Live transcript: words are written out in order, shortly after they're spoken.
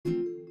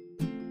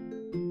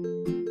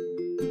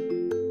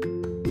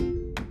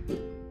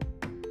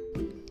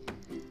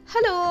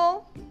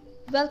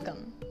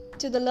Welcome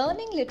to the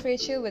Learning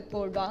Literature with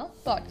Purva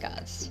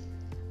podcast.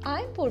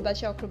 I'm Purva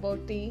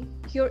Chakraborty,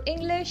 your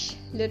English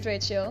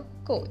literature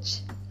coach.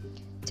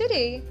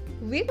 Today,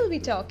 we will be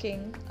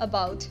talking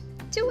about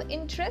two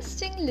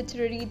interesting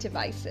literary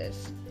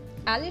devices,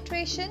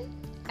 alliteration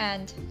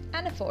and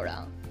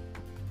anaphora.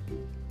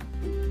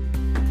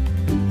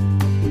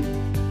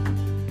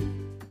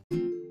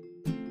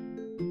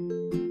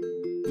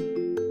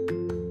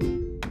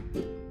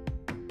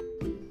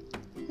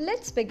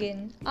 Let's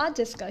begin our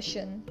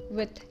discussion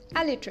with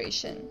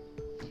alliteration.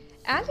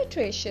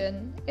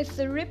 Alliteration is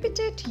the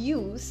repeated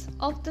use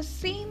of the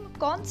same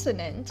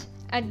consonant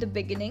at the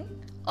beginning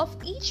of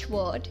each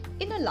word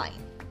in a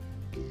line.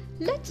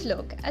 Let's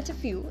look at a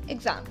few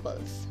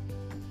examples.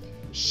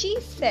 She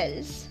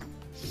sells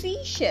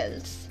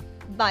seashells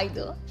by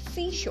the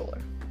seashore.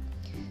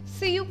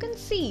 So you can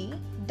see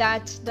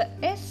that the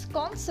S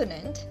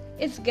consonant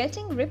is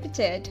getting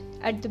repeated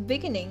at the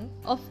beginning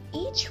of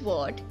each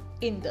word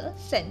in the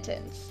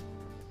sentence.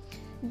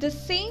 The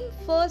same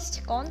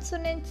first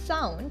consonant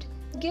sound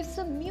gives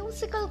a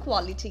musical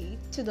quality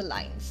to the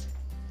lines.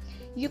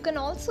 You can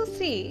also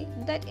say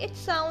that it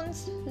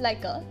sounds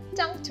like a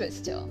tongue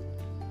twister.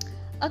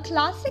 A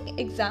classic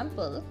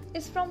example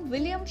is from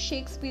William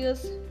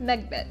Shakespeare's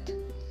Macbeth,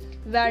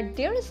 where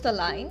there is the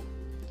line,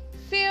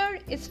 "Fair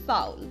is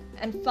foul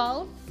and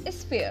foul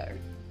is fair."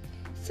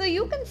 So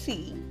you can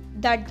see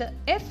that the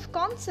F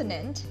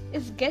consonant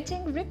is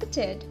getting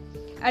repeated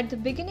at the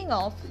beginning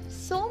of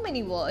so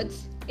many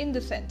words in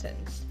the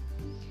sentence.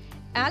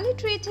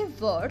 Alliterative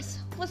verse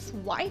was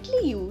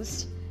widely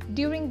used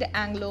during the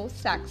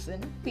Anglo-Saxon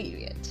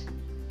period.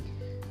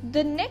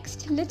 The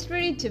next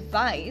literary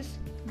device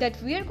that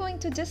we are going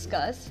to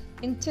discuss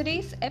in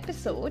today's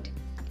episode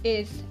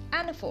is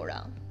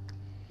anaphora.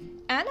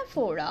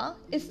 Anaphora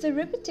is the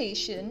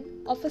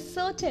repetition of a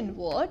certain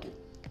word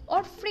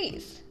or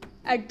phrase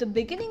at the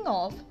beginning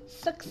of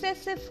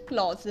successive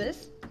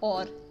clauses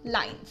or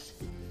lines.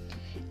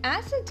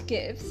 As it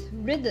gives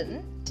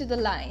rhythm to the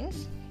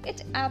lines,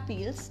 it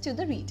appeals to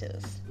the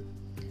readers.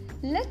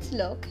 Let's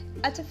look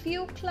at a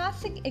few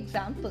classic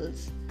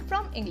examples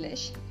from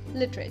English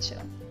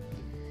literature.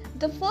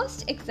 The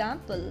first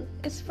example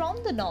is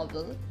from the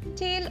novel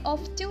Tale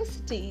of Two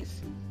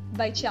Cities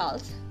by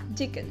Charles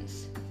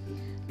Dickens.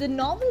 The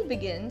novel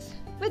begins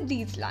with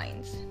these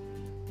lines.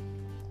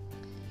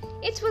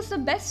 It was the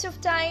best of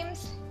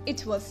times,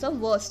 it was the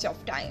worst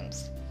of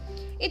times.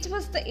 It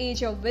was the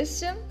age of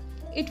wisdom,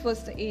 it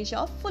was the age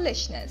of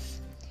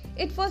foolishness.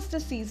 It was the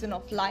season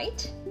of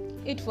light,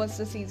 it was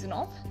the season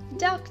of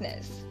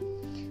darkness.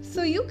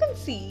 So you can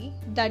see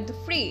that the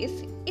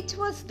phrase "it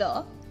was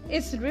the"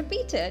 is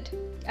repeated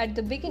at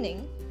the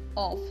beginning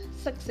of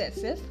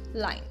successive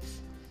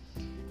lines.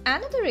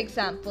 Another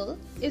example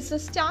is the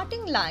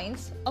starting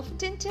lines of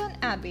Tintern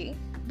Abbey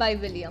by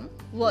William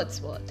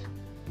Wordsworth.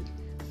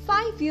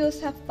 5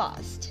 years have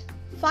passed,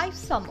 5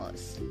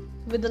 summers,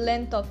 with the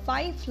length of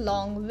 5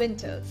 long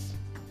winters.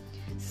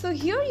 So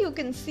here you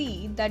can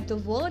see that the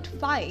word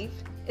 5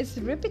 is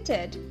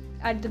repeated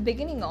at the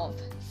beginning of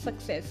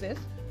successive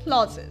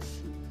clauses.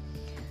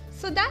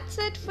 So that's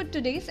it for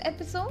today's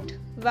episode,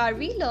 where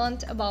we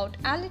learned about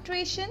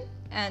alliteration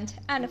and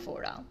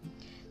anaphora.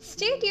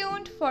 Stay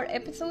tuned for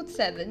episode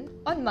 7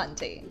 on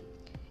Monday.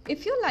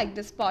 If you like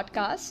this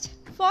podcast,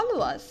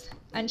 follow us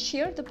and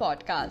share the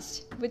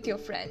podcast with your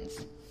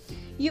friends.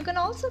 You can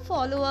also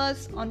follow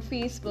us on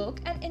Facebook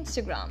and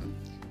Instagram.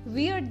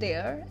 We are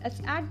there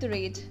as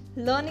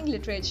 @Learning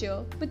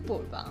Literature with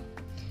Purva.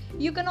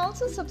 You can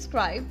also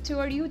subscribe to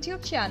our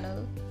YouTube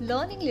channel,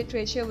 Learning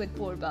Literature with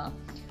Purva,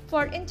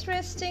 for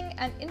interesting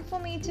and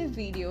informative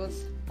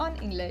videos on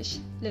English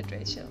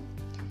literature.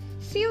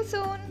 See you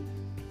soon!